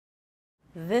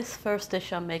This first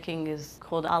dish I'm making is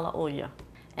called alla olio.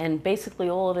 And basically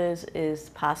all it is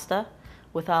pasta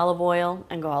with olive oil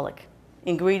and garlic.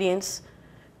 Ingredients: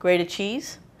 grated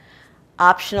cheese,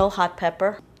 optional hot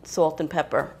pepper, salt and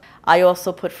pepper. I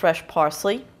also put fresh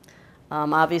parsley,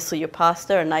 obviously your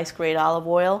pasta, a nice great olive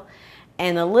oil,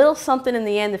 and a little something in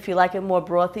the end if you like it more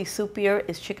brothy, soupier,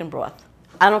 is chicken broth.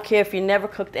 I don't care if you never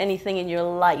cooked anything in your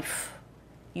life,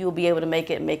 you'll be able to make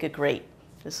it and make it great.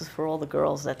 This is for all the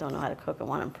girls that don't know how to cook and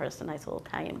want to impress a nice little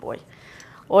Italian boy.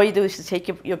 All you do is you take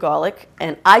your garlic,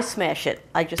 and I smash it.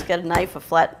 I just get a knife, a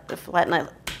flat knife,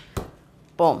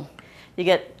 boom. You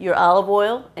get your olive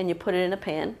oil and you put it in a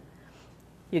pan.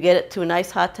 You get it to a nice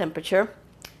hot temperature.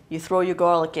 You throw your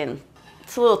garlic in.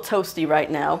 It's a little toasty right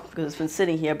now because it's been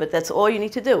sitting here, but that's all you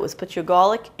need to do is put your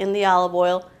garlic in the olive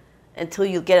oil until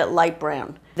you get it light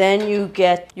brown. Then you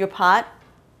get your pot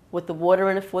with the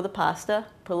water in it for the pasta.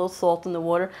 Put a little salt in the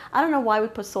water. I don't know why we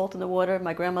put salt in the water.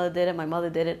 My grandmother did it, my mother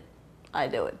did it, I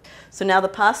do it. So now the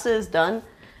pasta is done.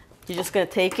 You're just gonna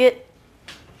take it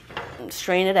and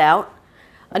strain it out.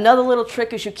 Another little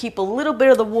trick is you keep a little bit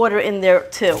of the water in there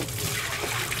too,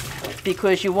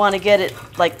 because you want to get it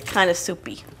like kind of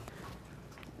soupy.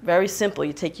 Very simple.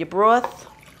 You take your broth,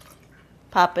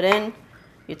 pop it in,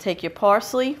 you take your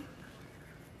parsley,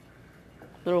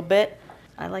 a little bit.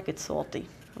 I like it salty,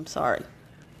 I'm sorry.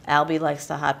 Albie likes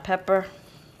the hot pepper,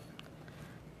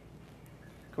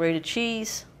 grated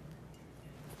cheese.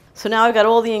 So now I've got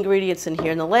all the ingredients in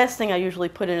here, and the last thing I usually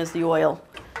put in is the oil.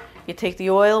 You take the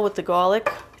oil with the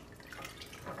garlic,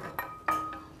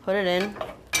 put it in.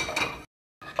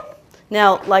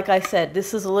 Now, like I said,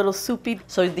 this is a little soupy,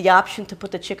 so the option to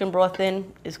put the chicken broth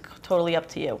in is totally up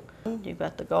to you. You've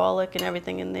got the garlic and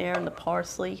everything in there, and the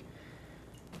parsley,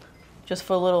 just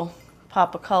for a little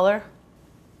pop of color.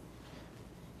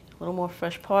 A little more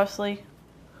fresh parsley,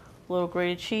 a little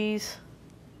grated cheese.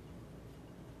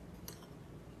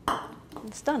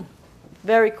 It's done.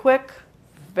 Very quick,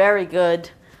 very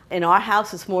good. In our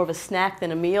house, it's more of a snack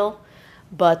than a meal,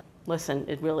 but listen,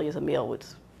 it really is a meal.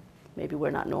 Maybe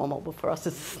we're not normal, but for us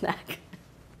it's a snack.